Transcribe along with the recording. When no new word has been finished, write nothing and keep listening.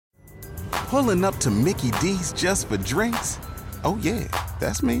Pulling up to Mickey D's just for drinks? Oh yeah,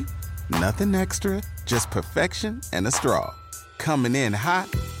 that's me. Nothing extra, just perfection and a straw. Coming in hot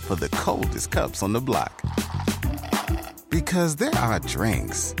for the coldest cups on the block. Because there are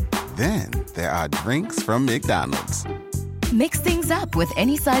drinks. Then there are drinks from McDonald's. Mix things up with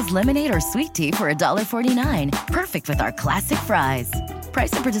any size lemonade or sweet tea for $1.49. Perfect with our classic fries.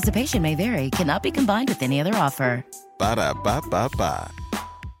 Price and participation may vary. Cannot be combined with any other offer. Ba-da-ba-ba-ba.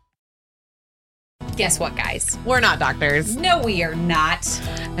 Guess what, guys? We're not doctors. No, we are not.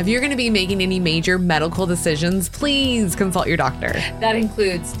 If you're going to be making any major medical decisions, please consult your doctor. That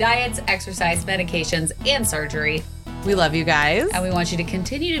includes diets, exercise, medications, and surgery. We love you guys. And we want you to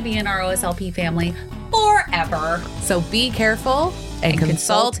continue to be in our OSLP family forever. So be careful and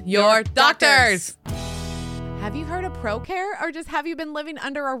consult your doctors. Have you heard of ProCare, or just have you been living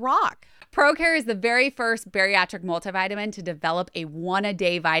under a rock? ProCare is the very first bariatric multivitamin to develop a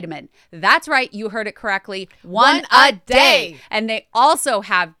one-a-day vitamin. That's right, you heard it correctly. One a day. And they also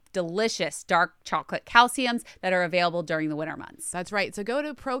have delicious dark chocolate calciums that are available during the winter months. That's right. So go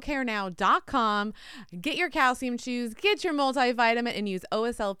to procarenow.com, get your calcium chews, get your multivitamin, and use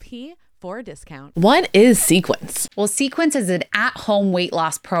OSLP for a discount. What is Sequence? Well, Sequence is an at-home weight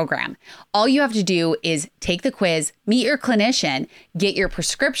loss program. All you have to do is take the quiz, meet your clinician, get your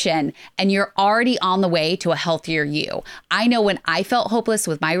prescription, and you're already on the way to a healthier you. I know when I felt hopeless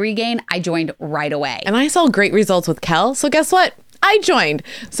with my regain, I joined right away. And I saw great results with Kel, so guess what? I joined.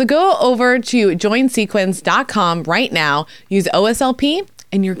 So go over to joinsequence.com right now, use OSLP,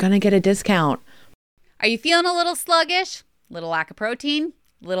 and you're going to get a discount. Are you feeling a little sluggish? Little lack of protein?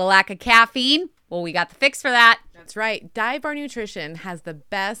 Little lack of caffeine? Well, we got the fix for that. That's right. Dive Bar Nutrition has the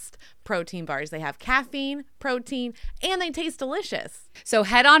best protein bars. They have caffeine, protein, and they taste delicious. So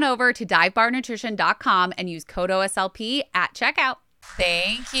head on over to divebarnutrition.com and use code OSLP at checkout.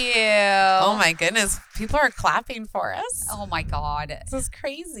 Thank you. Oh my goodness. People are clapping for us. Oh my God. This is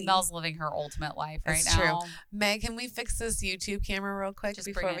crazy. Mel's living her ultimate life right That's now. True. Meg, can we fix this YouTube camera real quick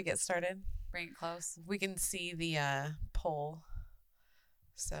before we get started? Bring it close. We can see the poll.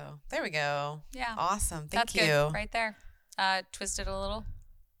 So there we go. Yeah. Awesome. Thank you. Good. Right there. Twist it a little.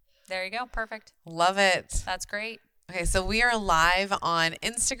 There you go. Perfect. Love it. That's great. Okay, so we are live on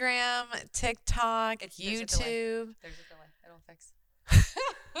Instagram, TikTok, YouTube. There's a delay. It'll fix.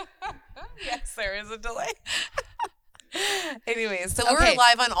 Yes, there is a delay. Anyways, so we're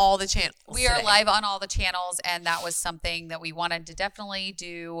live on all the channels. We are live on all the channels, and that was something that we wanted to definitely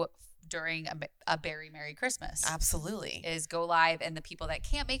do during a Bari Merry Christmas. Absolutely. Is go live, and the people that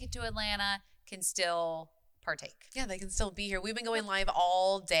can't make it to Atlanta can still partake. Yeah, they can still be here. We've been going live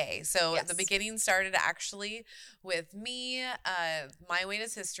all day. So the beginning started actually with me, My Weight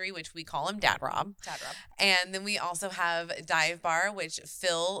is History, which we call him Dad Rob. And then we also have Dive Bar, which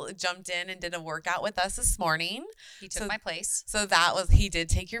Phil jumped in and did a workout with us this morning. He took my place. So he did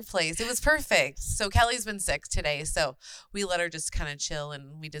take your place. It was perfect. So Kellie's been sick today, so we let her just kind of chill,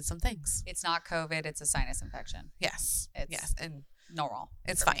 and we did some things. It's not COVID. It's a sinus infection. Yes. Yes. And normal.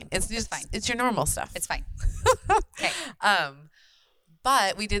 It's fine. It's just fine. It's your normal stuff. It's fine. Okay.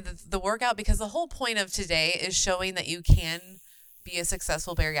 But we did the workout because the whole point of today is showing that you can be a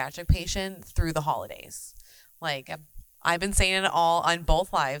successful bariatric patient through the holidays. I've been saying it all on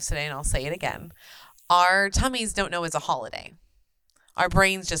both lives today, and I'll say it again. Our tummies don't know it's a holiday. Our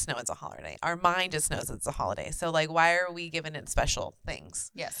brains just know it's a holiday. Our mind just knows it's a holiday. So why are we giving it special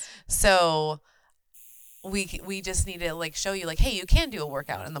things? Yes. So we just need to show you hey, you can do a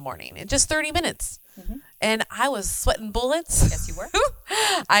workout in the morning in just 30 minutes. Mm-hmm. And I was sweating bullets. Yes, you were.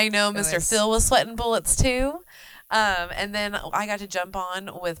 I know Mr. Phil was sweating bullets too. And then I got to jump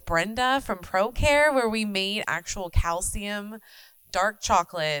on with Brenda from ProCare, where we made actual calcium dark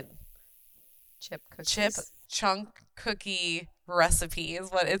chocolate chip chunk cookie recipe is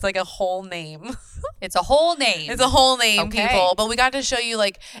what it's a whole name. It's a whole name. It's a whole name, people. But we got to show you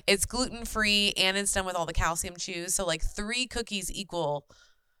it's gluten-free and it's done with all the calcium chews. So 3 cookies equal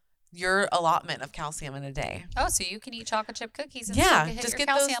your allotment of calcium in a day. Oh, so you can eat chocolate chip cookies and just get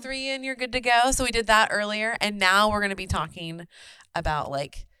calcium. those 3 and you're good to go. So we did that earlier, and now we're going to be talking about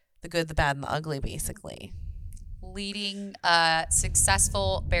the good, the bad, and the ugly, basically. Leading a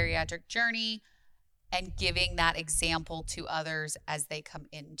successful bariatric journey and giving that example to others as they come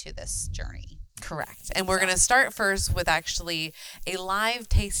into this journey. Correct. And we're going to start first with actually a live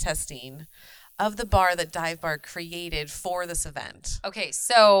taste testing of the bar that Dive Bar created for this event. Okay,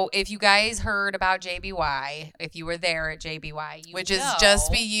 so if you guys heard about JBY, if you were there at JBY, which is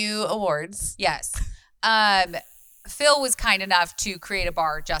Just Be You Awards. Yes. Phil was kind enough to create a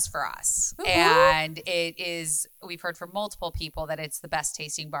bar just for us. And we've heard from multiple people that it's the best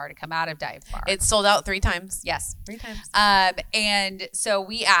tasting bar to come out of Dive Bar. It's sold out 3 times. Yes. 3 times. And so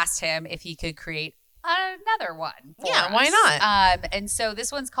we asked him if he could create another one for us. Why not? And so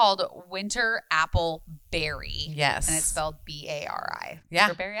this one's called Winter Apple Berry. Yes. And it's spelled Bari. Yeah.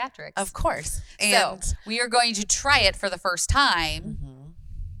 For bariatrics. Of course. And so we are going to try it for the first time.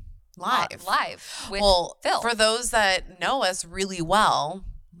 Live with Phil. For those that know us really well,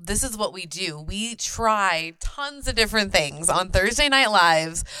 this is what we do. We try tons of different things on Thursday Night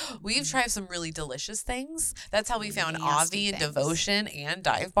Lives. We've tried some really delicious things. That's how we found Avi and Devotion and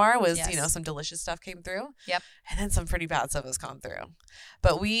Dive Bar was, some delicious stuff came through. Yep. And then some pretty bad stuff has come through.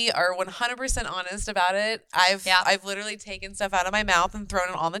 But we are 100% honest about it. I've literally taken stuff out of my mouth and thrown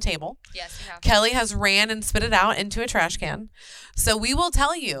it on the table. Yes, you have. Kellie has ran and spit it out into a trash can. So we will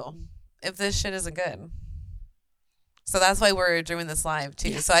tell you if this shit isn't good. So that's why we're doing this live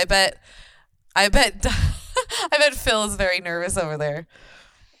too. So I bet Phil is very nervous over there.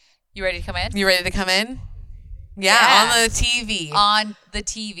 You ready to come in? You ready to come in? Yeah. On the TV. On the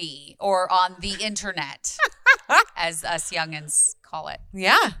TV or on the internet, as us youngins call it.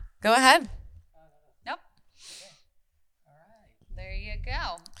 Yeah. Go ahead. Nope. All right. There you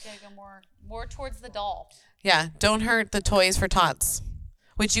go. Gotta go more towards the doll. Yeah. Don't hurt the toys for tots.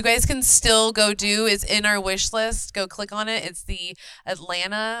 Which you guys can still go do is in our wish list. Go click on it. It's the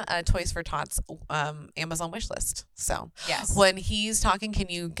Atlanta Toys for Tots Amazon wish list. So when he's talking, can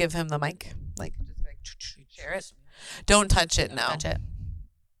you give him the mic? Just share it. Don't touch it. No. Touch it.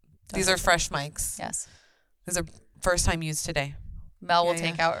 These are fresh mics. Yes. These are first time used today. Mel will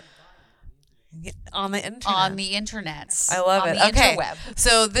take out. On the internet. On the internets. I love it. The okay. interweb.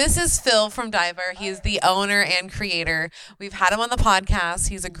 So this is Phil from Diver. He is the owner and creator. We've had him on the podcast.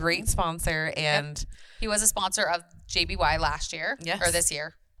 He's a great sponsor. And he was a sponsor of JBY last year. Yes. Or this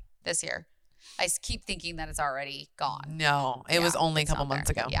year. I keep thinking that it's already gone. No, it was only a couple months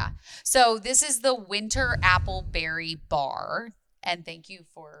ago. Yeah. So this is the Winter Apple Berry Bar. And thank you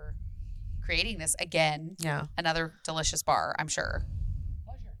for creating this again. Yeah. Another delicious bar, I'm sure.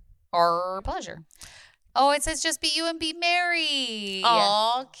 Or pleasure. Oh, it says just be you and be merry.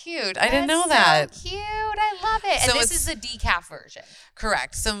 Oh, cute. I didn't know that. So cute. I love it. So and this is the decaf version.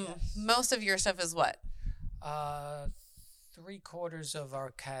 Correct. So most of your stuff is what? 3/4 of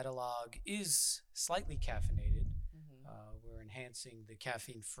our catalog is slightly caffeinated. We're enhancing the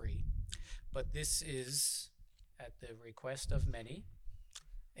caffeine free. But this is, at the request of many,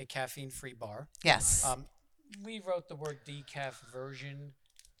 a caffeine free bar. Yes. We wrote the word decaf version,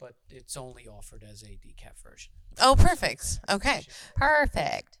 but it's only offered as a decaf version. Oh, perfect. Okay.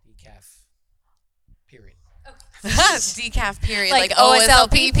 Perfect. Decaf, period. Decaf period. Like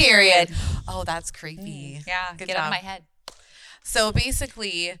OSLP period. Oh, that's creepy. Yeah. Good get job. out of my head. So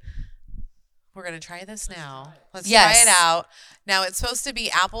basically, we're going to try this now. Let's Yes. try it out. Now, it's supposed to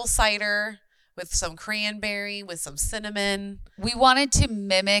be apple cider with some cranberry, with some cinnamon. We wanted to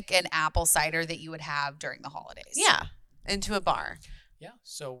mimic an apple cider that you would have during the holidays. Yeah. Into a bar. Yeah,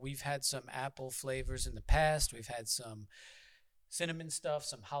 so we've had some apple flavors in the past. We've had some cinnamon stuff,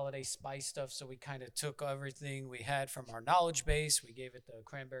 some holiday spice stuff. So we kind of took everything we had from our knowledge base. We gave it the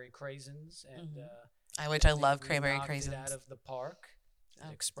cranberry craisins, and Which I love cranberry knocked craisins. it out of the park.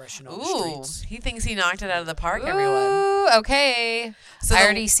 An expression on the Ooh, streets. he thinks he knocked it out of the park, everyone. Ooh, okay. So I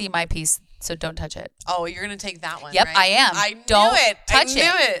already see my piece, so don't touch it. Oh, you're going to take that one, Yep, right? I am. I knew Don't it. touch I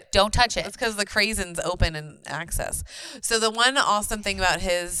knew it. Don't touch it. That's because the craisins open and access. So the one awesome thing about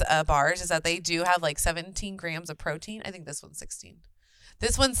his bars is that they do have like 17 grams of protein. I think this one's 16.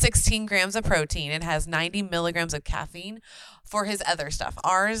 This one's 16 grams of protein. It has 90 milligrams of caffeine for his other stuff.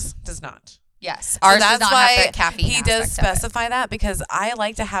 Ours does not. Yes. So Ours that's does not why have the caffeine he does aspect of it. specify that, because I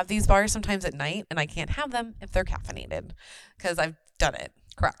like to have these bars sometimes at night and I can't have them if they're caffeinated because I've done it.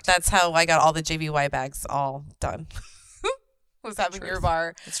 Correct. That's how I got all the JVY bags all done. Was having your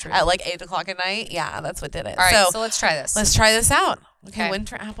bar at like 8 o'clock at night. Yeah, that's what did it. All right, so let's try this. Let's try this out. Okay, Okay.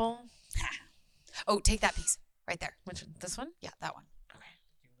 winter apple. Oh, take that piece right there. Which this one? Yeah, that one.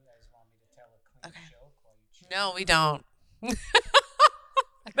 Okay. No, we don't. A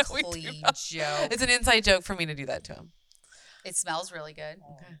we do clean not. joke. It's an inside joke for me to do that to him. It smells really good.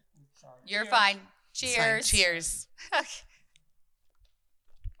 Okay. You're fine. It's fine. Cheers. Cheers. Okay.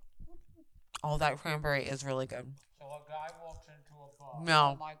 Oh, that cranberry is really good. So a guy walks into a bar.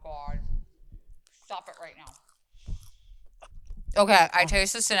 No. Oh my God. Stop it right now. Okay, I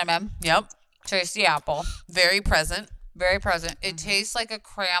taste the cinnamon. Yep. Taste the apple. Very present. Very present. It tastes like a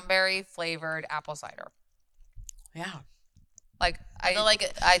cranberry flavored apple cider. Yeah. Like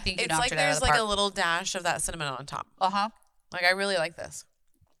I think you It's knocked like it out of there's the like park. a little dash of that cinnamon on top. Like I really like this.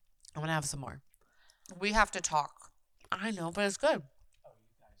 I'm gonna have some more. We have to talk. I know, but it's good.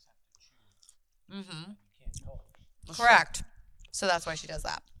 Correct. So that's why she does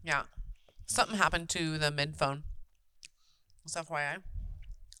that. Yeah. Something happened to the mid phone. Just FYI.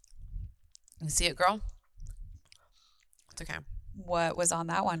 You see it, girl? It's okay. What was on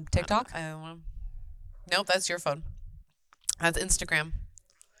that one? TikTok? I don't know. Nope, that's your phone. That's Instagram.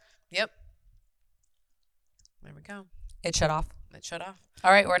 Yep. There we go. It shut off. It shut off.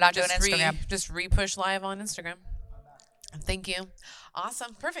 All right, we're not doing Instagram. Just re-push live on Instagram. Thank you.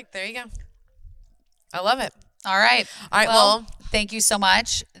 Awesome. Perfect. There you go. I love it. All right. All right, well, thank you so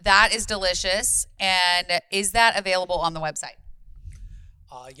much. That is delicious. And is that available on the website?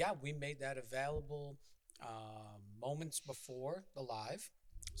 Yeah, we made that available moments before the live.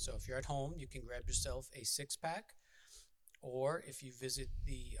 So if you're at home, you can grab yourself a 6-pack. Or if you visit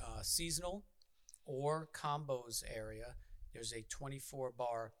the seasonal or combos area, there's a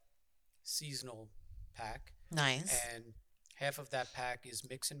 24-bar seasonal pack. Nice. And half of that pack is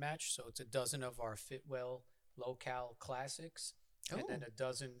mix and match. So it's a dozen of our Fitwell low-cal classics. Ooh. And then a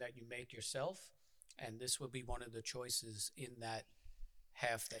dozen that you make yourself. And this will be one of the choices in that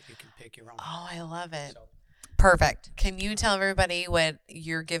half that you can pick your own. Oh, I love it. So, Perfect. Can you tell everybody what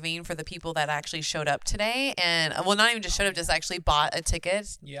you're giving for the people that actually showed up today? And, well, not even just showed up, just actually bought a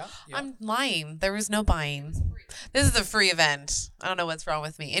ticket. yeah. I'm lying. There was no buying. This is a free event. I don't know what's wrong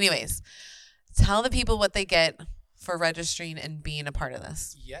with me. Anyways, tell the people what they get for registering and being a part of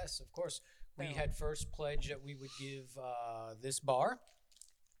this. Yes, of course. We had first pledged that we would give this bar,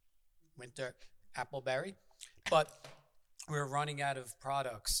 Winter Appleberry, but we're running out of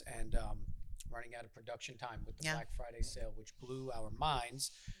products and running out of production time with the Black Friday sale, which blew our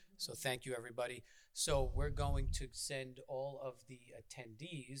minds. So thank you, everybody. So we're going to send all of the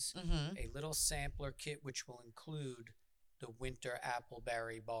attendees a little sampler kit, which will include the Winter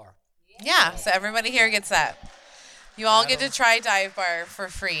Appleberry bar. Yeah, so everybody here gets that. You all get to try Dive Bar for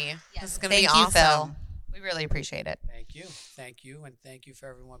free. This is going to be awesome. Phil. We really appreciate it. Thank you. Thank you. And thank you for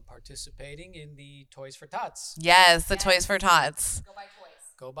everyone participating in the Toys for Tots. Yes, the Toys for Tots. Go buy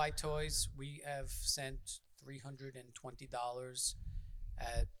toys. Go buy toys. We have sent $320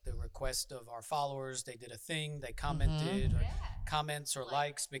 at the request of our followers. They did a thing. They commented, or comments or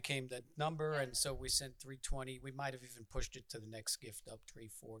likes became the number, and so we sent $320. We might have even pushed it to the next gift up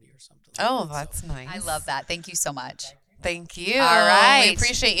 $340 or something. Oh, like that's nice. I love that. Thank you so much. Thank you. All right. We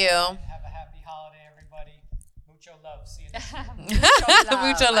appreciate you. Have a happy holiday, everybody. Mucho love. See you next week.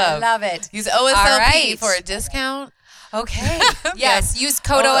 Mucho love. I love it. Use OSLP All right. for a discount. Okay. Yes. Use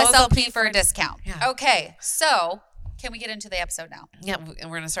code OSLP for a discount. Yeah. Okay. So, can we get into the episode now? Yeah, and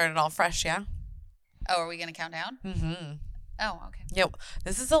we're going to start it all fresh, yeah? Oh, are we going to count down? Mm-hmm. Oh, okay. Yep.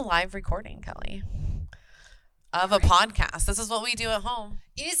 This is a live recording, Kelly, of a podcast. This is what we do at home.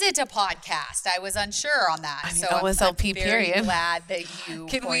 Is it a podcast? I was unsure on that. I mean, so OSLP I'm very period. glad that you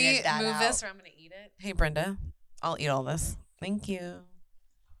Can we pointed that move out. this or I'm going to eat it? Hey, Brenda, I'll eat all this. Thank you.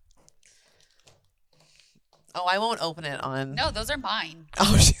 Oh, I won't open it on. No, those are mine.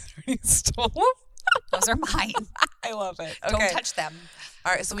 Oh, she already stole. Those are mine. I love it. Okay. Don't touch them.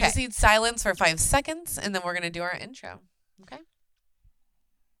 All right, so we just need silence for 5 seconds, and then we're going to do our intro. Okay?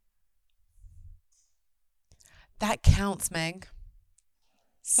 That counts, Meg.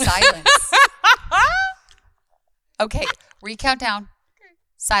 Silence. Okay, recount down.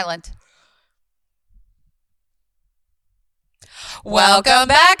 Silent. Welcome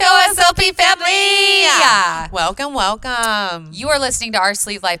back, OSLP family. Welcome, welcome. You are listening to our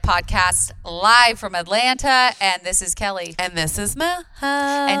Sleeve Life podcast live from Atlanta, and this is Kelly. And this is Maha.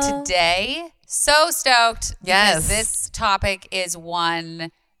 And today, so stoked. Yes. Because this topic is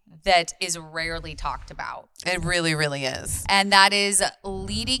one that is rarely talked about. It really, really is. And that is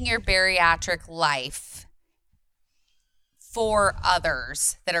leading your bariatric life for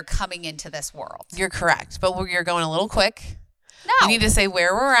others that are coming into this world. You're correct, but you're going a little quick. No. You need to say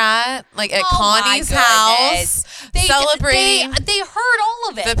where we're at, like at Oh Connie's my house, goodness. celebrating. They heard all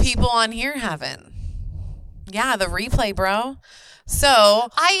of it. The people on here haven't. Yeah, the replay, bro. So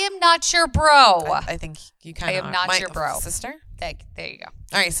I am not your bro. I think you kind of I am not your bro. Sister? There you go.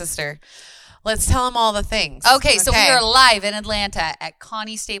 All right, sister. Let's tell them all the things. Okay, so we are live in Atlanta at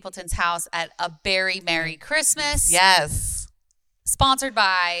Connie Stapleton's house at a Bari Merry Christmas. Yes. Sponsored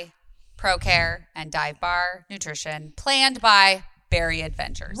by ProCare and Dive Bar Nutrition. Planned by Bari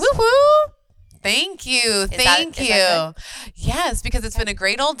Adventures. Woohoo! Thank you. Thank is you. that Yes, because it's been a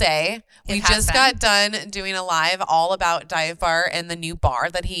great old day. We It has just been. got done doing a live all about Dive Bar and the new bar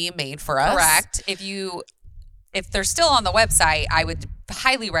that he made for us. Correct. If you if they're still on the website, I would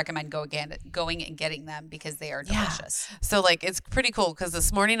highly recommend going and getting them because they are delicious. Yeah. So like it's pretty cool because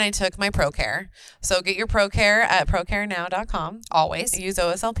this morning I took my ProCare. So get your ProCare at procarenow.com. Always. Use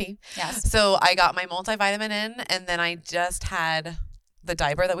OSLP. Yes. So I got my multivitamin in, and then I just had the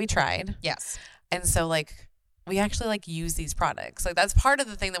diaper that we tried. Yes. And so like we actually like use these products. Like that's part of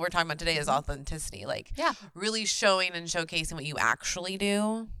the thing that we're talking about today is authenticity. Like really showing and showcasing what you actually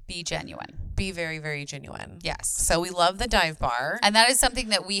do. Be genuine. Be very, very genuine. Yes. So we love the dive bar. And that is something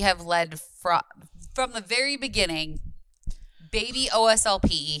that we have led from the very beginning. Baby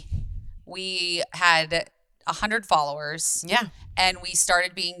OSLP, we had 100 followers. Yeah. And we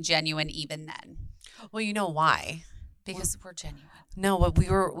started being genuine even then. Well, you know why? Because we're genuine. No,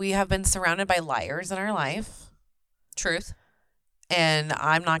 but we have been surrounded by liars in our life. Truth. And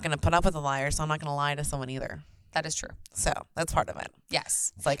I'm not going to put up with a liar, so I'm not going to lie to someone either. That is true. So that's part of it.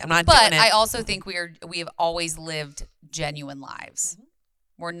 Yes. It's like I'm not doing it. But I also think we have always lived genuine lives. Mm-hmm.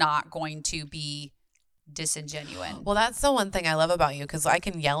 We're not going to be disingenuine. Well, that's the one thing I love about you because I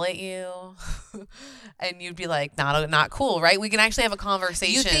can yell at you and you'd be like, not cool, right? We can actually have a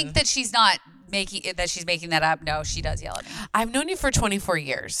conversation. You think that she's making that up? No, she does yell at me. I've known you for 24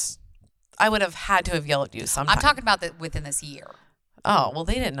 years. I would have had to have yelled at you sometime. I'm talking about within this year. Oh, well,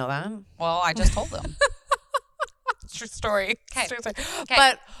 they didn't know that. Well, I just told them. True story. Okay.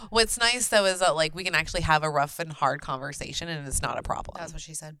 But what's nice though is that like we can actually have a rough and hard conversation and it's not a problem. That's what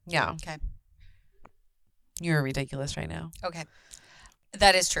she said. Yeah. Okay. You're ridiculous right now. Okay.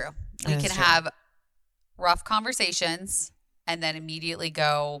 That is true. We can have rough conversations and then immediately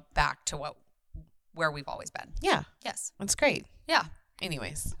go back to where we've always been. Yeah. Yes. That's great. Yeah.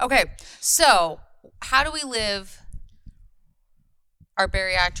 Anyways. Okay. So how do we live our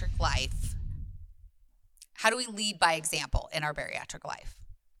bariatric life? How do we lead by example in our bariatric life?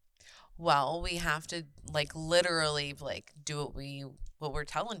 Well, we have to like literally like do what we're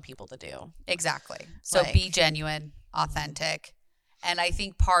telling people to do. Exactly. So be genuine, authentic. And I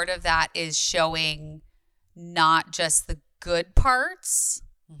think part of that is showing not just the good parts,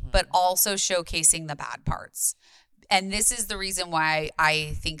 but also showcasing the bad parts. And this is the reason why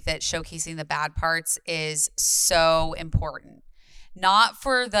I think that showcasing the bad parts is so important. Not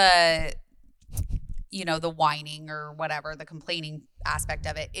for the whining or whatever, the complaining aspect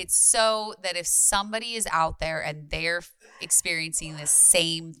of it. It's so that if somebody is out there and they're experiencing the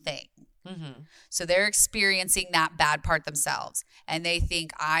same thing, so they're experiencing that bad part themselves and they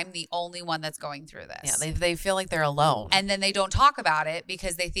think I'm the only one that's going through this. Yeah, they feel like they're alone. And then they don't talk about it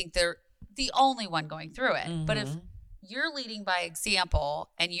because they think they're the only one going through it. But if you're leading by example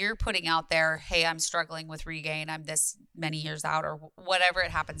and you're putting out there, hey, I'm struggling with regain, I'm this many years out or whatever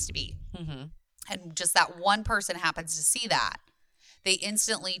it happens to be. And just that one person happens to see that, they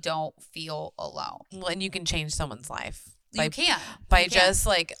instantly don't feel alone. Well, and you can change someone's life. By just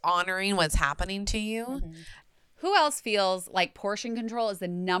like honoring what's happening to you. Who else feels like portion control is the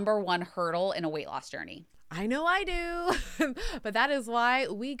number one hurdle in a weight loss journey? I know I do. But that is why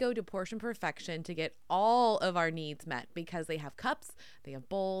we go to Portion Perfection to get all of our needs met because they have cups, they have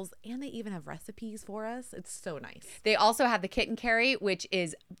bowls, and they even have recipes for us. It's so nice. They also have the kit and carry, which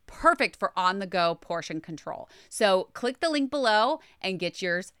is perfect for on-the-go portion control. So click the link below and get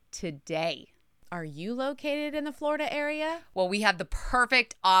yours today. Are you located in the Florida area? Well, we have the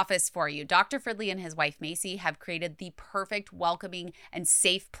perfect office for you. Dr. Fridley and his wife, Macy, have created the perfect, welcoming, and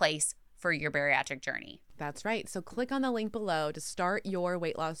safe place for your bariatric journey. That's right. So click on the link below to start your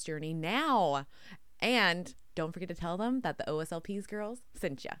weight loss journey now. And don't forget to tell them that the OSLP's girls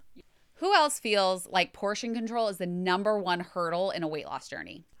sent you. Who else feels like portion control is the number one hurdle in a weight loss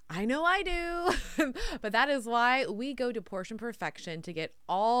journey? I know I do. But that is why we go to Portion Perfection to get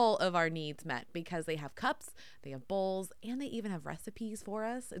all of our needs met because they have cups, they have bowls, and they even have recipes for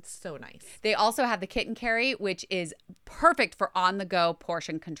us. It's so nice. They also have the kit and carry, which is perfect for on-the-go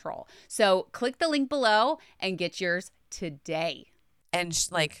portion control. So click the link below and get yours today. And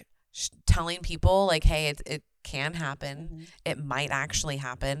telling people like, hey, it can happen. It might actually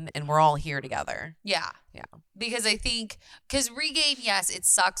happen. And we're all here together. Yeah. Because I think, regain, yes, it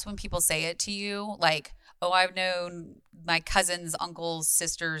sucks when people say it to you. Like, oh, I've known my cousin's, uncle's,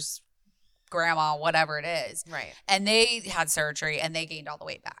 sister's, grandma, whatever it is. Right. And they had surgery and they gained all the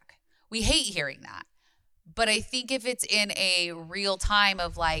weight back. We hate hearing that. But I think if it's in a real time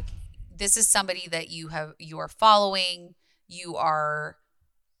of like, this is somebody that you are following, you are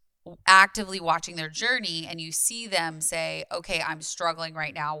actively watching their journey and you see them say, okay, I'm struggling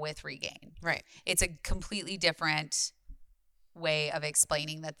right now with regain. Right. It's a completely different way of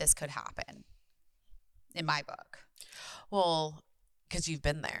explaining that this could happen in my book. Well, because you've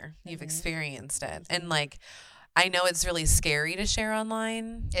been there, you've experienced it. And like, I know it's really scary to share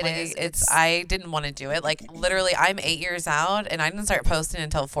online. It is. It's I didn't want to do it. Like literally, I'm 8 years out, and I didn't start posting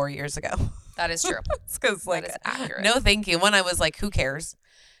until 4 years ago. That is true. It's because like, is accurate. no, thank you. One, I was like, who cares?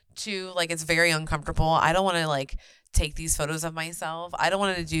 Two, like, it's very uncomfortable. I don't want to like take these photos of myself. I don't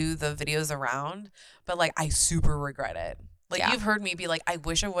want to do the videos around, but like, I super regret it. Like you've heard me be like, I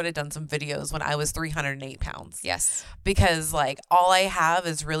wish I would have done some videos when I was 308 pounds. Yes. Because like all I have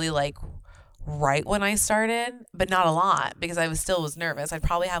is really like right when I started, but not a lot because I was nervous. I'd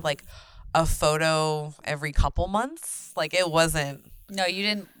probably have like a photo every couple months. Like it wasn't. No, you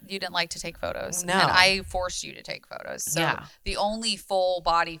didn't like to take photos. No. And I forced you to take photos. So Yeah. the only full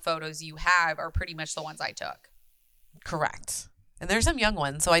body photos you have are pretty much the ones I took. Correct. And there's some young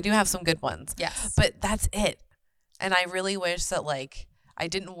ones, so I do have some good ones. Yes. But that's it. And I really wish that like I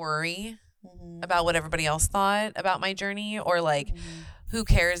didn't worry about what everybody else thought about my journey, or like who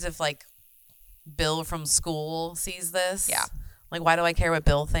cares if like Bill from school sees this? Yeah. Like, why do I care what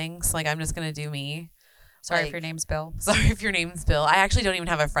Bill thinks? Like, I'm just going to do me. Sorry Like, if your name's Bill. Sorry if your name's Bill. I actually don't even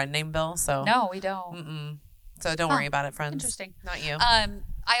have a friend named Bill, so. No, we don't. So don't worry about it, friends. Interesting. Not you.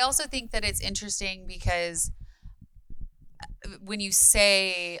 I also think that it's interesting because when you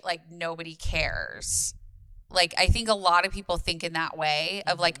say like nobody cares, like I think a lot of people think in that way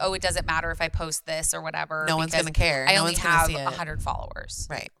of like, oh, it doesn't matter if I post this or whatever. No one's because going to care. I No only one's gonna have see it. 100 followers.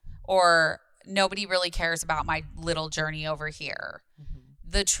 Right. Or nobody really cares about my little journey over here.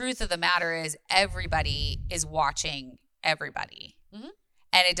 The truth of the matter is everybody is watching everybody.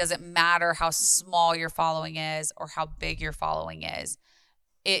 And it doesn't matter how small your following is or how big your following is.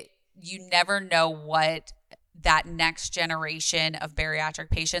 You never know what that next generation of bariatric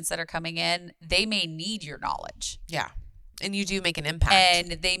patients that are coming in, they may need your knowledge. Yeah. And you do make an impact.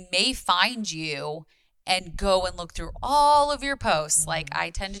 And they may find you and go and look through all of your posts like I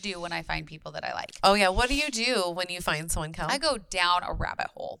tend to do when I find people that I like. Oh, yeah. What do you do when you find someone, Kel? I go down a rabbit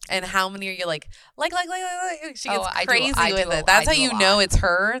hole. And how many are you like? She gets I do crazy I with do it. That's I how do you a know lot. it's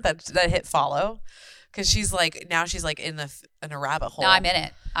her that hit follow. Because she's like, now she's like in a rabbit hole. No, I'm in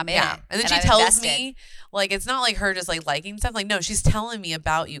it. I'm in Yeah. it. And then she I'm tells invested. me, like, it's not like her just like liking stuff. Like, no, she's telling me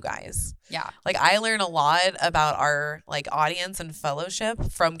about you guys. Yeah. Like, I learn a lot about our like audience and fellowship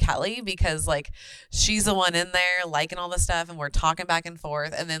from Kellie because like she's the one in there liking all the stuff and we're talking back and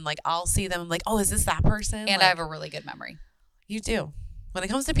forth. And then like I'll see them like, oh, is this that person? And like, I have a really good memory. You do. When it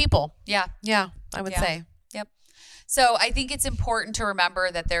comes to people. Yeah. Yeah, I would Yeah. say. Yep. So I think it's important to remember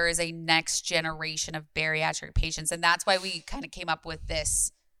that there is a next generation of bariatric patients. And that's why we kind of came up with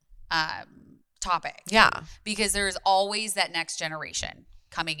this topic. Yeah. Because there's always that next generation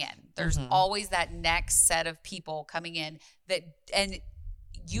coming in. There's always that next set of people coming in and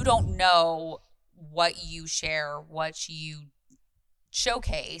you don't know what you share, what you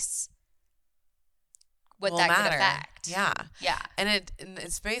showcase, what Will that matter. could affect. Yeah. Yeah. And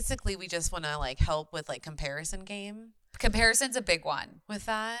it's basically we just want to like help with like comparison game Comparison's a big one. with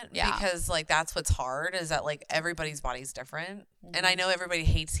that. Yeah. Because like that's what's hard is that like everybody's body's different. And I know everybody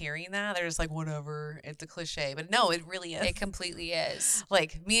hates hearing that. They're just like, whatever, it's a cliche. But no, it really is. It completely is.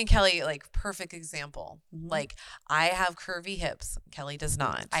 Like me and Kellie, like perfect example. Like I have curvy hips. Kellie does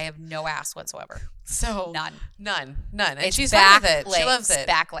not. I have no ass whatsoever. So None. And It's she's back fine with it. legs, She loves it.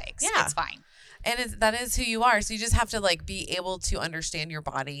 Back legs. Yeah. It's fine. And that is who you are. So you just have to like be able to understand your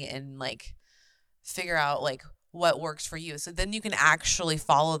body and like figure out like what works for you. So then you can actually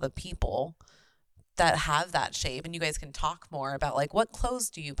follow the people that have that shape and you guys can talk more about like what clothes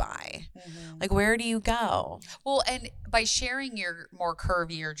do you buy? Like where do you go? Well, and by sharing your more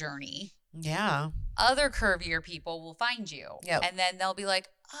curvier journey, Yeah. other curvier people will find you. Yep. And then they'll be like,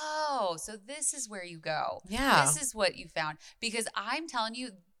 oh, so this is where you go. Yeah. This is what you found. Because I'm telling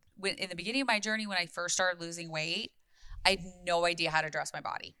you, in the beginning of my journey, when I first started losing weight, I had no idea how to dress my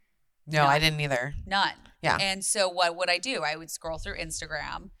body. No, I didn't either. None. Yeah. And so what would I do? I would scroll through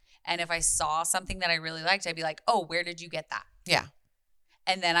Instagram. And if I saw something that I really liked, I'd be like, oh, where did you get that? Yeah.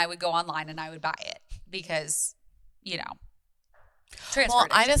 And then I would go online and I would buy it because, transfer. Well,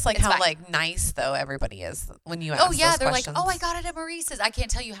 I just like It's how fine. like nice though everybody is when you ask Oh, yeah. those They're questions. like, oh, I got it at Maurice's. I can't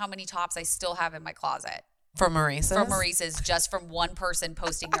tell you how many tops I still have in my closet from Maurice's. from Maurice's just from one person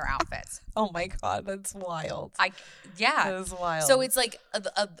posting their outfits. Oh my God, that's wild. Yeah. That is wild. So it's like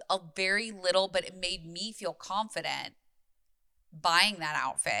a very little, but it made me feel confident buying that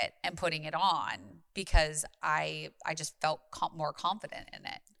outfit and putting it on because I just felt more confident in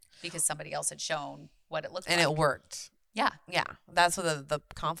it because somebody else had shown what it looked and like. it worked. Yeah. Yeah, that's what the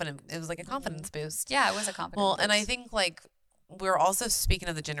confidence. It was like a confidence boost. Yeah, it was a confidence. Well, and I boost. think like we're also speaking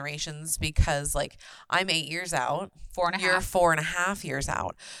of the generations because like I'm 8 years out. 4.5. You're 4.5 years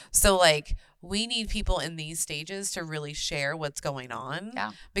out. So like we need people in these stages to really share what's going on.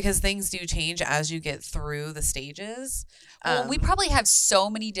 Yeah. Because things do change as you get through the stages. Well, we probably have so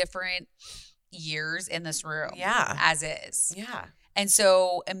many different years in this room. Yeah. As is. Yeah. And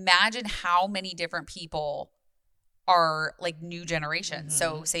so imagine how many different people are like new generations.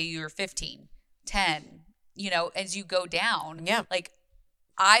 So say you're 15, 10, you know, as you go down. Yeah. Like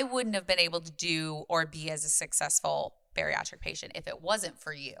I wouldn't have been able to do or be as a successful bariatric patient if it wasn't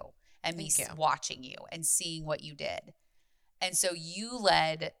for you and me watching you and seeing what you did. And so you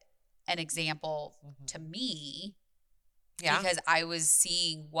led an example to me because I was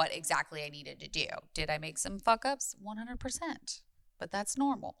seeing what exactly I needed to do. Did I make some fuck ups? 100%. But that's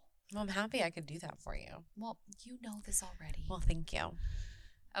normal. Well, I'm happy I could do that for you. Well, you know this already. Well, thank you.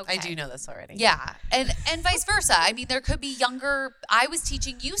 Okay. I do know this already. Yeah. And vice versa. I mean, there could be younger, I was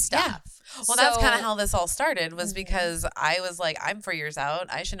teaching you stuff. Yeah. Well, that's kind of how this all started was because I was like, I'm 4 years out.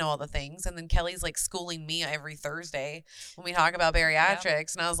 I should know all the things. And then Kelly's like schooling me every Thursday when we talk about bariatrics. Yeah.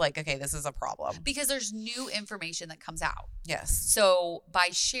 And I was like, okay, this is a problem. Because there's new information that comes out. Yes. So by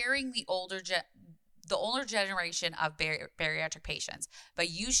sharing the older generation of bariatric patients, by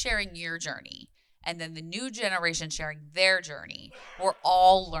you sharing your journey, and then the new generation sharing their journey, we're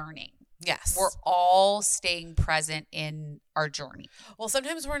all learning. Yes. We're all staying present in our journey. Well,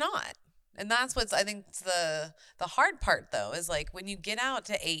 sometimes we're not. And that's what's, I think, the hard part, though, is like when you get out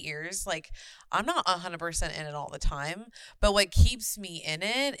to 8 years, like I'm not 100% in it all the time. But what keeps me in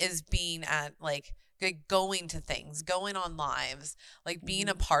it is being at like going to things, going on lives, like being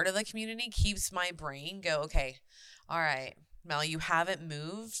a part of the community keeps my brain go, okay, all right, Mel, you haven't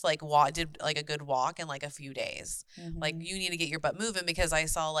moved, like did like a good walk in like a few days. Like you need to get your butt moving because I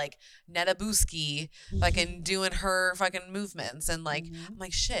saw like Netta Booski fucking doing her fucking movements and like, I'm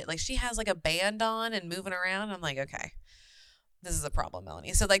like, shit, like she has like a band on and moving around. I'm like, okay, this is a problem,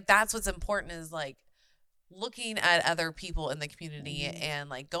 Melanie. So like, that's what's important is like looking at other people in the community and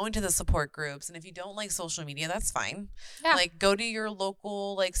like going to the support groups. And if you don't like social media, that's fine. Yeah. Like go to your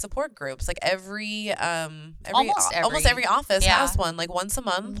local like support groups. Like almost every office has one like once a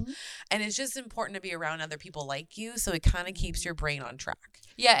month. And it's just important to be around other people like you. So it kind of keeps your brain on track.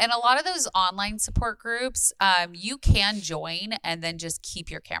 Yeah. And a lot of those online support groups, you can join and then just keep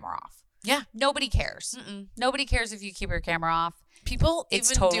your camera off. Yeah. Nobody cares. Nobody cares if you keep your camera off. People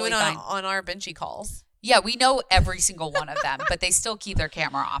even do it on our benchy calls. Yeah, we know every single one of them, but they still keep their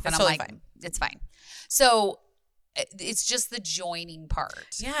camera off. And I'm like, fine. It's fine. So it's just the joining part.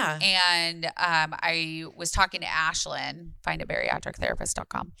 Yeah. And I was talking to Ashlyn,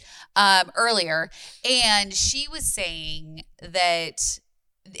 findabariatrictherapist.com, earlier, and she was saying that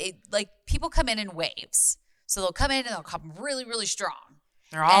like people come in waves. So they'll come in and they'll come really, really strong.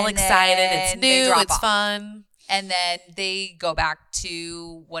 They're all excited. It's new. It's fun. And then they go back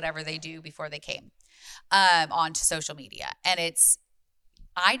to whatever they do before they came. Onto social media. And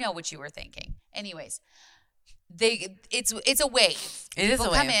I know what you were thinking. Anyways, it's a wave. People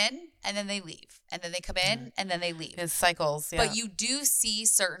come in and then they leave. And then they come in and then they leave. It's cycles. Yeah. But you do see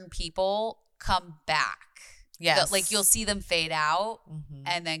certain people come back. Yes. Like you'll see them fade out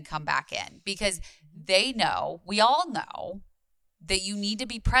and then come back in because they know, we all know that you need to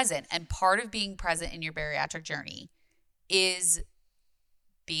be present. And part of being present in your bariatric journey is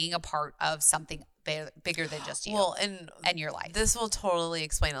being a part of something bigger than just you. Well, and your life. This will totally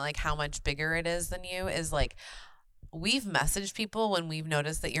explain it, like how much bigger it is than you is like we've messaged people when we've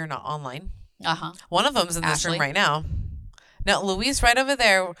noticed that you're not online. One of them's in this room right now. No, Luis right over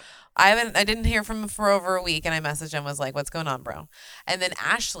there. I didn't hear from him for over a week and I messaged him was like, what's going on, bro? And then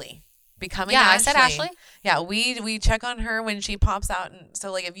Ashley. Ashley. I said Ashley. Yeah, we check on her when she pops out. And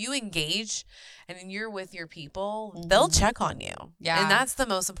so like if you engage and you're with your people, they'll check on you. Yeah. And that's the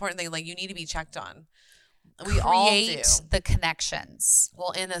most important thing. Like you need to be checked on. We all do. The connections. Well,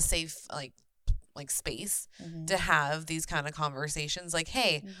 in a safe like space to have these kind of conversations like,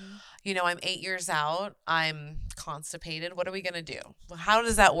 hey, you know, I'm 8 years out. I'm constipated. What are we going to do? How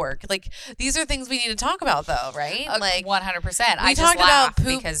does that work? Like these are things we need to talk about though, right? Like 100%. I talked about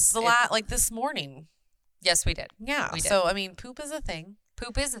poop because like this morning. Yes, we did. Yeah. We did. So, I mean, poop is a thing.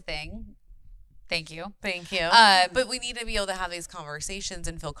 Poop is a thing. Thank you. Thank you. But we need to be able to have these conversations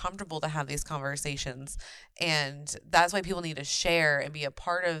and feel comfortable to have these conversations. And that's why people need to share and be a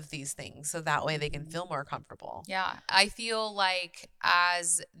part of these things. So that way they can feel more comfortable. Yeah. I feel like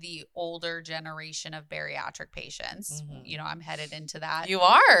as the older generation of bariatric patients, you know, I'm headed into that. You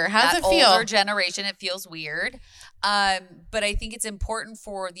are. How's it feel? Older generation, it feels weird. But I think it's important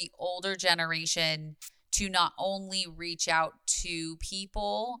for the older generation to not only reach out to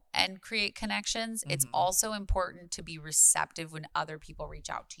people and create connections, it's also important to be receptive when other people reach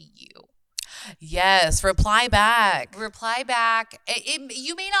out to you. Yes, reply back. Reply back.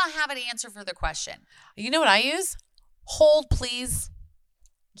 You may not have an answer for the question. You know what I use? Hold, please.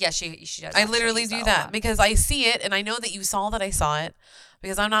 Yes, she does. I literally do that because I see it and I know that you saw that I saw it,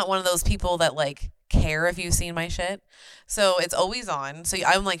 because I'm not one of those people that like care if you've seen my shit. So it's always on. So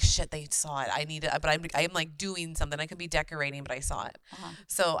I'm like, shit, they saw it. I need it. But I'm like doing something. I could be decorating, but I saw it.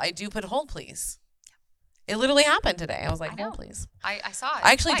 So I do put hold, please. It literally happened today. I was like, hold, please. I saw it.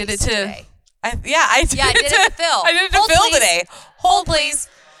 I actually did it today. I did it to Phil. I did it to Phil today. Hold, please.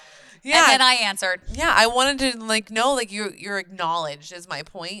 Yeah. And then I answered. Yeah. I wanted to like know, like you're acknowledged is my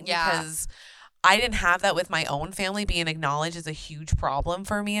point. Yeah. Because I didn't have that with my own family. Being acknowledged is a huge problem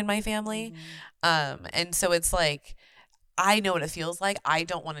for me and my family. And so it's like, I know what it feels like. I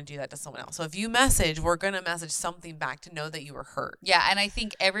don't want to do that to someone else. So if you message, we're going to message something back to know that you were hurt. Yeah. And I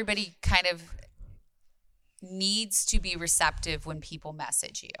think everybody kind of needs to be receptive when people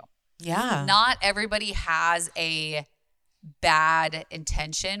message you. Yeah. Not everybody has a bad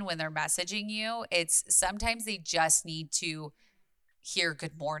intention when they're messaging you. It's sometimes they just need to hear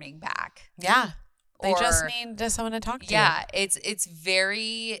good morning back. Yeah. They just need someone to talk to. Yeah. It's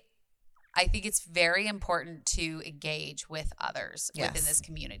very, I think it's very important to engage with others within this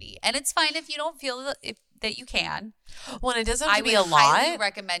community. And it's fine if you don't feel that you can. Well, it doesn't have to be a lot. I highly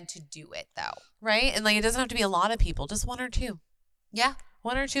recommend to do it though. Right? And like it doesn't have to be a lot of people, just one or two. Yeah.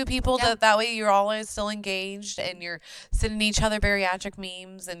 One or two people, that way you're always still engaged and you're sending each other bariatric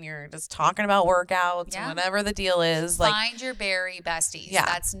memes and you're just talking about workouts and whatever the deal is. Like, find your Bari besties. Yeah.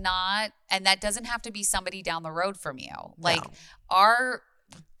 That's not, and that doesn't have to be somebody down the road from you. Like our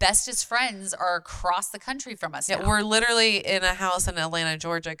bestest friends are across the country from us now. We're literally in a house in Atlanta,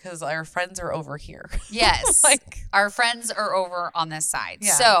 Georgia, because our friends are over here. Yes. Our friends are over on this side.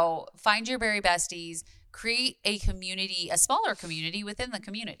 Yeah. So find your Bari besties. Create a community, a smaller community within the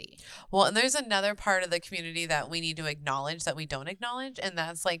community. Well, and there's another part of the community that we need to acknowledge that we don't acknowledge. And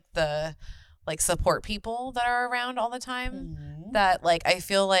that's like the support people that are around all the time that like, I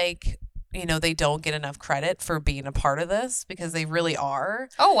feel like, you know, they don't get enough credit for being a part of this because they really are.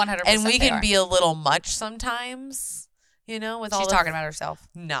 Oh, 100%. And we can be a little much sometimes. You know, with all she's talking about herself.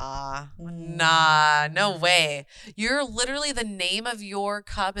 Nah, no way. You're literally, the name of your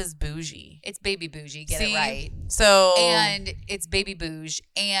cup is bougie. It's baby bougie. Get it right. So, and it's baby bouge.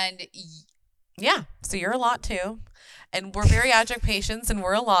 And yeah, so you're a lot too. And we're bariatric patients and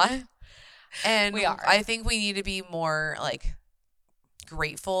we're a lot. And we are. I think we need to be more like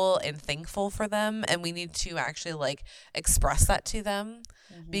grateful and thankful for them. And we need to actually like express that to them.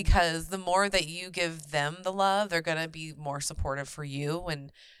 Because the more that you give them the love, they're going to be more supportive for you when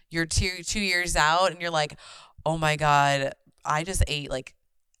you're two years out and you're like, oh my God, I just ate like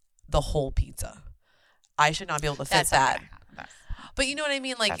the whole pizza. I should not be able to fit that. But you know what I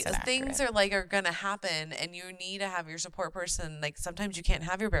mean? Like things are going to happen and you need to have your support person. Like sometimes you can't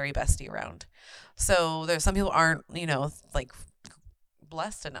have your Bari bestie around. So there's some people aren't, you know, like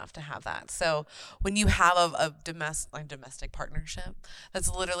blessed enough to have that. So when you have a domestic partnership,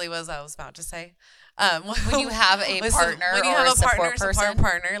 that's literally what I was about to say. When you have a partner, when you or have a a support person,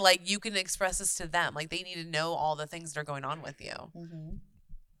 partner, like you can express this to them. Like they need to know all the things that are going on with you.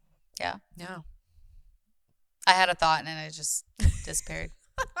 Yeah. I had a thought and then it just disappeared.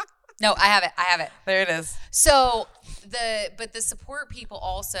 No, I have it. There it is. So the support people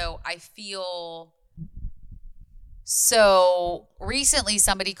also, I feel. So recently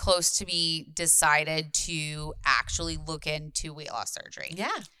somebody close to me decided to actually look into weight loss surgery. Yeah.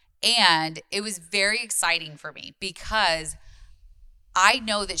 And it was very exciting for me because I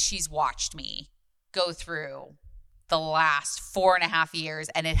know that she's watched me go through the last 4.5 years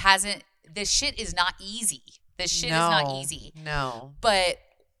and this shit is not easy. This shit is not easy. No. But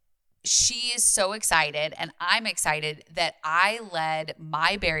she is so excited and I'm excited that I led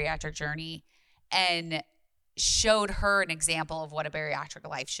my bariatric journey and showed her an example of what a bariatric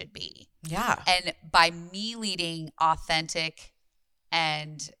life should be. Yeah. And by me leading authentic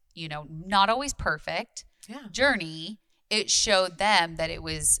and, you know, not always perfect journey, it showed them that it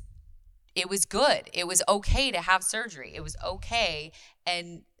was good. It was okay to have surgery. It was okay.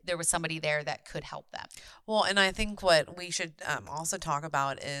 And there was somebody there that could help them. Well, and I think what we should also talk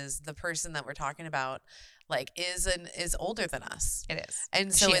about is the person that we're talking about like is older than us. It is.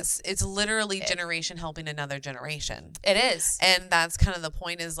 And so it's literally generation helping another generation. It is. And that's kind of the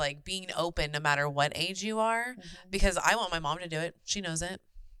point, is like being open no matter what age you are, because I want my mom to do it. She knows it.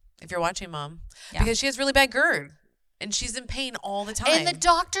 If you're watching, Mom, because she has really bad GERD. and she's in pain all the time. And the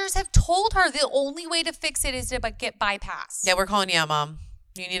doctors have told her the only way to fix it is to get bypass. Yeah, we're calling you out, Mom.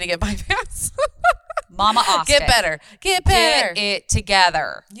 You need to get bypass. Mama Austin. Get better. Get better. Get it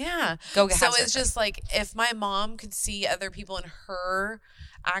together. Yeah. Go get So have it's surgery. just like if my mom could see other people in her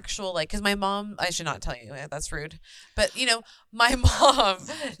actual, like, because my mom, I should not tell you, that's rude. But, you know, my mom,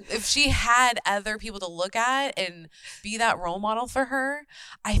 if she had other people to look at and be that role model for her,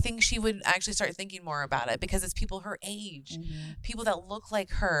 I think she would actually start thinking more about it because it's people her age, people that look like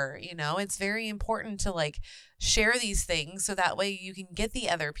her, you know, it's very important to like share these things so that way you can get the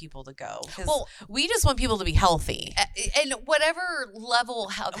other people to go. Because we just want people to be healthy. And whatever level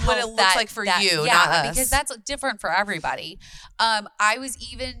of health what it looks like for you, not us. Because that's different for everybody. I was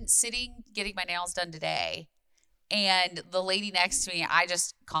even sitting getting my nails done today, and the lady next to me, I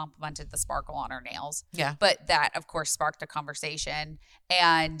just complimented the sparkle on her nails. Yeah. But that, of course, sparked a conversation.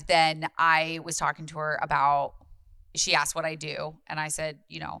 And then I was talking to her about, she asked what I do. And I said,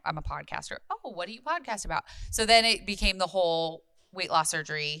 you know, I'm a podcaster. Oh, what do you podcast about? So then it became the whole weight loss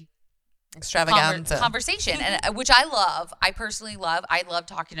surgery extravaganza conversation, and which I love. I personally love. I love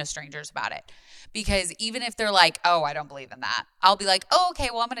talking to strangers about it because even if they're like, "Oh, I don't believe in that," I'll be like, "Oh, okay.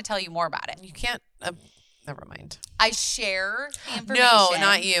 Well, I'm going to tell you more about it." You can't. Never mind. I share the information. No,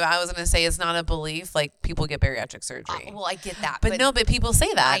 not you. I was going to say it's not a belief. Like people get bariatric surgery. Well, I get that, but people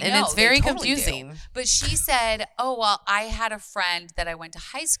say that, and it's very confusing. Do. But she said, "Oh, well, I had a friend that I went to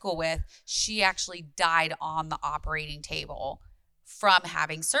high school with. She actually died on the operating table from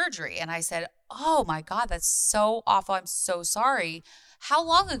having surgery." And I said, "Oh my God, that's so awful. I'm so sorry. How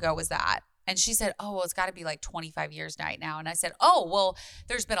long ago was that?" And she said, "Oh, well, it's got to be like 25 years right now." And I said, "Oh, well,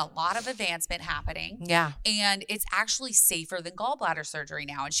 there's been a lot of advancement happening. Yeah. And it's actually safer than gallbladder surgery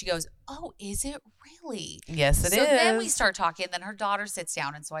now." And she goes, "Oh, is it really?" Yes, it is. So then we start talking, and then her daughter sits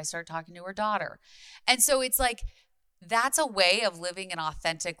down. And so I start talking to her daughter. And so it's like, that's a way of living an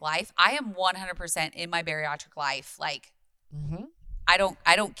authentic life. I am 100% in my bariatric life. Like, I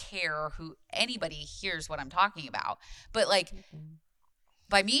don't care who anybody hears what I'm talking about. But like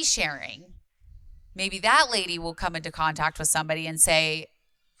by me sharing, maybe that lady will come into contact with somebody and say,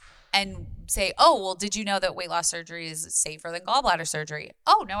 "Oh, well, did you know that weight loss surgery is safer than gallbladder surgery?"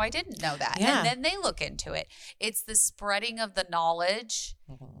 "Oh, no, I didn't know that." Yeah. And then they look into it. It's the spreading of the knowledge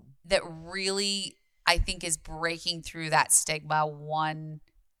that really, I think, is breaking through that stigma one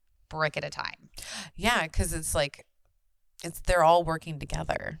brick at a time. Yeah, because it's like, they're all working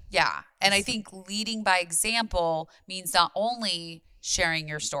together. Yeah. And I think leading by example means not only sharing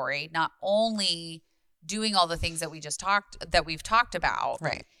your story, not only doing all the things that we've talked about.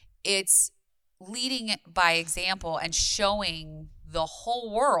 Right. It's leading by example and showing the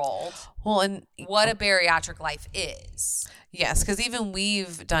whole world what a bariatric life is. Yes, because even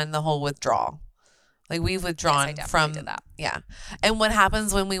we've done the whole withdrawal. Like we've withdrawn Yes, I from did that. Yeah. And what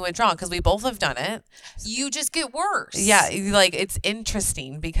happens when we withdraw? Because we both have done it. You just get worse. Yeah. Like it's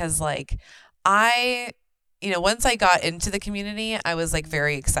interesting because like once I got into the community, I was like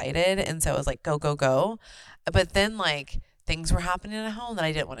very excited. And so I was like, go, go, go. But then like things were happening at home that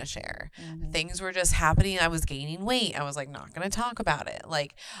I didn't want to share. Things were just happening. I was gaining weight. I was like, not going to talk about it.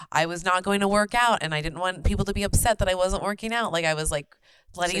 Like I was not going to work out and I didn't want people to be upset that I wasn't working out. Like I was like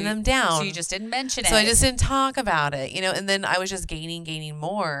letting them down. So you just didn't mention it. So I just didn't talk about it, and then I was just gaining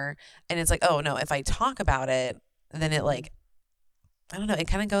more. And it's like, oh no, if I talk about it, then it like, I don't know, it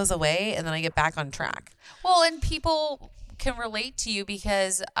kind of goes away and then I get back on track. Well, and people can relate to you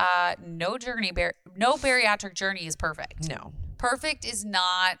because no bariatric journey is perfect. No. Perfect is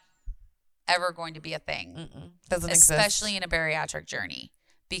not ever going to be a thing. Doesn't exist. Especially in a bariatric journey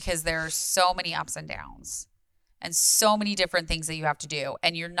because there are so many ups and downs and so many different things that you have to do.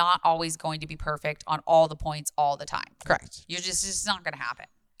 And you're not always going to be perfect on all the points all the time. Correct. You're just not going to happen.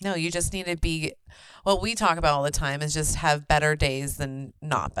 No, you just need to be, what we talk about all the time is just have better days than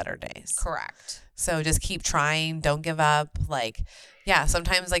not better days. Correct. So just keep trying. Don't give up. Like, yeah,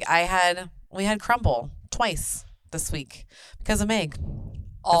 sometimes like we had crumble twice this week because of Meg. It's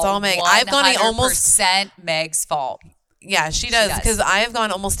all Meg. I've gone almost 100% Meg's fault. Yeah, she does because I've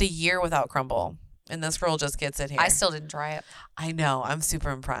gone almost a year without crumble. And this girl just gets it here. I still didn't try it. I know. I'm super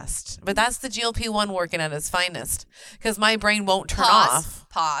impressed. But that's the GLP-1 working at its finest because my brain won't turn off.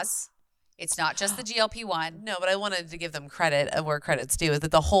 Pause. It's not just the GLP-1. No, but I wanted to give them credit where credit's due. Is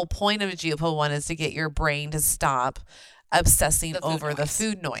that the whole point of a GLP-1 is to get your brain to stop obsessing over the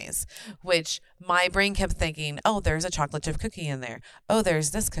food noise, which my brain kept thinking, oh, there's a chocolate chip cookie in there. Oh,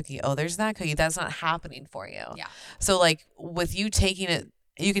 there's this cookie. Oh, there's that cookie. That's not happening for you. Yeah. So like with you taking it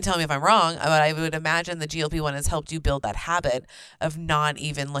You can tell me if I'm wrong, but I would imagine the GLP-1 has helped you build that habit of not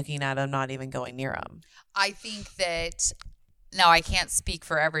even looking at them, not even going near them. I think that, now I can't speak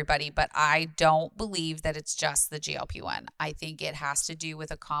for everybody, but I don't believe that it's just the GLP-1. I think it has to do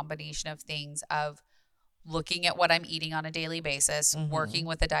with a combination of things of looking at what I'm eating on a daily basis, working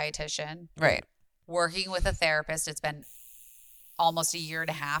with a dietitian, Right. working with a therapist. It's been almost a year and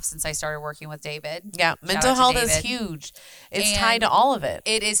a half since I started working with David. Yeah. Mental health is huge. It's tied to all of it.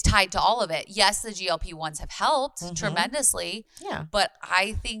 It is tied to all of it. Yes, the GLP-1s have helped tremendously. Yeah. But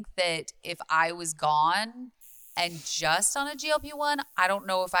I think that if I was gone and just on a GLP-1, I don't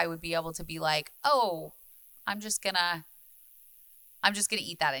know if I would be able to be like, oh, I'm just gonna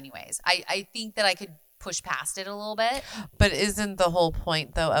eat that anyways. I think that I could push past it a little bit. But isn't the whole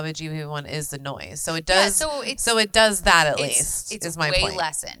point though of a GLP-1 is the noise? So it does. Yeah, so it does that at least. It's is my way point.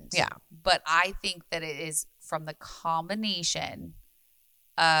 lessened. Yeah. But I think that it is from the combination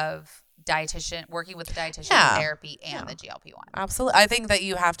of working with the dietitian, therapy, and the GLP-1. Absolutely. I think that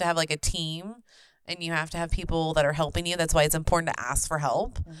you have to have like a team, and you have to have people that are helping you. That's why it's important to ask for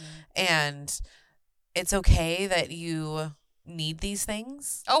help. And it's okay that you need these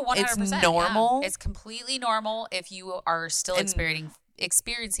things. Oh, 100%. It's normal. Yeah. It's completely normal if you are still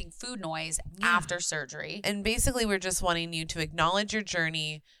experiencing food noise after surgery. And basically, we're just wanting you to acknowledge your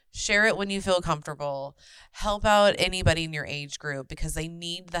journey, share it when you feel comfortable, help out anybody in your age group because they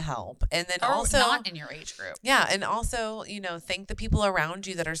need the help. And then also not in your age group. Yeah. And also, thank the people around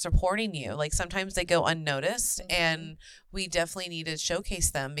you that are supporting you. Like sometimes they go unnoticed and we definitely need to showcase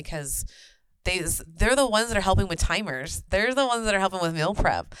them because they're the ones that are helping with timers. They're the ones that are helping with meal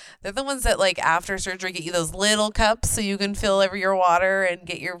prep. They're the ones that like after surgery get you those little cups so you can fill every your water and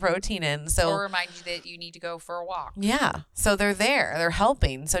get your protein in. So or remind you that you need to go for a walk. Yeah. So they're there. They're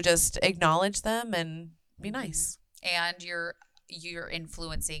helping. So just acknowledge them and be nice. And you're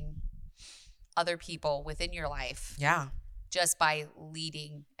influencing other people within your life. Yeah. Just by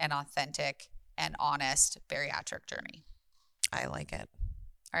leading an authentic and honest bariatric journey. I like it.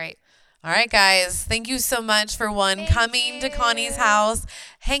 All right. All right, guys. Thank you so much for coming to Connie's house,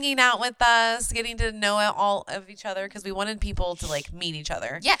 hanging out with us, getting to know all of each other because we wanted people to like meet each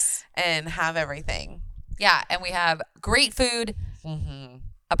other. Yes. And have everything. Yeah. And we have great food,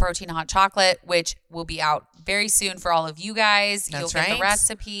 a protein hot chocolate, which will be out very soon for all of you guys. That's You'll get right. the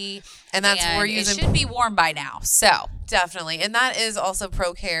recipe. And that's we're using. It should be warm by now. So definitely. And that is also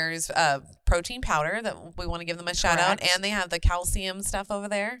ProCare's protein powder that we want to give them a shout out. And they have the calcium stuff over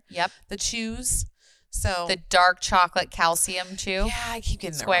there. Yep. The chews. So the dark chocolate calcium chew. Yeah, I keep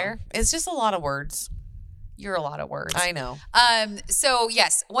getting Square. it wrong. It's just a lot of words. You're a lot of words. I know. So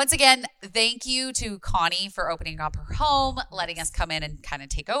yes, once again, thank you to Connie for opening up her home, letting us come in and kind of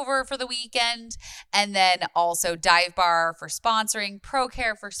take over for the weekend. And then also Dive Bar for sponsoring,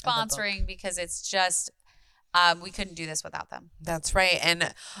 ProCare for sponsoring, because it's just, we couldn't do this without them. That's right.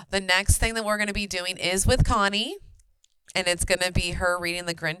 And the next thing that we're going to be doing is with Connie. And it's going to be her reading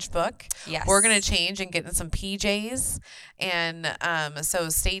the Grinch book. Yes. We're going to change and get in some PJs. And so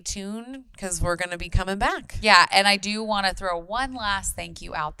stay tuned because we're going to be coming back. Yeah. And I do want to throw one last thank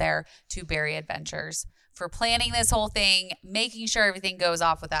you out there to Bari Adventures for planning this whole thing, making sure everything goes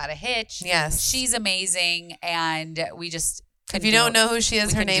off without a hitch. Yes. She's amazing. And we just... If you don't know who she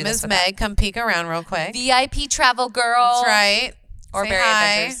is, her name is Meg. Come peek around real quick. VIP travel girl. That's right. Or Say Bari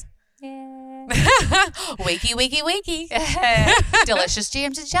hi. Adventures. Wakey, wakey, wakey. Delicious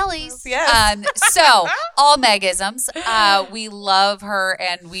jams and jellies. Yes. So all Megisms. We love her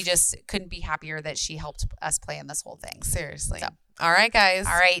and we just couldn't be happier that she helped us plan this whole thing. Seriously. So. All right, guys.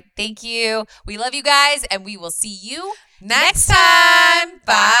 All right. Thank you. We love you guys and we will see you next time.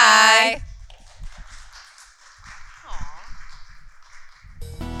 Bye.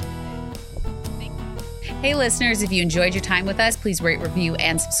 Hey, listeners, if you enjoyed your time with us, please rate, review,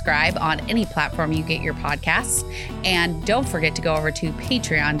 and subscribe on any platform you get your podcasts. And don't forget to go over to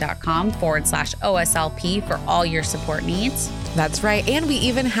patreon.com/OSLP for all your support needs. That's right. And we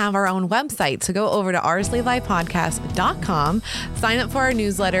even have our own website. So go over to oursleevelifepodcast.com, sign up for our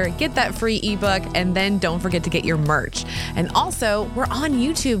newsletter, get that free ebook, and then don't forget to get your merch. And also, we're on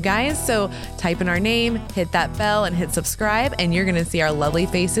YouTube, guys. So type in our name, hit that bell, and hit subscribe, and you're going to see our lovely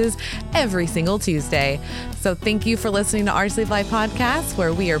faces every single Tuesday. So thank you for listening to Our Sleeve Life Podcast,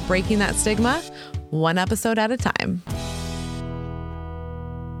 where we are breaking that stigma one episode at a time.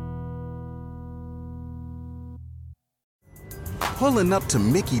 Pulling up to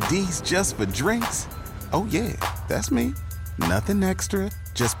Mickey D's just for drinks? Oh yeah, that's me. Nothing extra,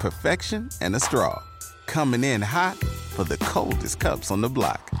 just perfection and a straw. Coming in hot for the coldest cups on the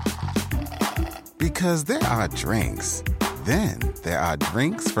block. Because there are drinks. Then there are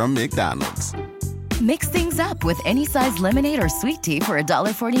drinks from McDonald's. Mix things up with any size lemonade or sweet tea for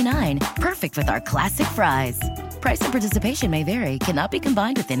 $1.49. Perfect with our classic fries. Price and participation may vary. Cannot be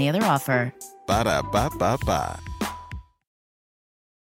combined with any other offer. Ba-da-ba-ba-ba.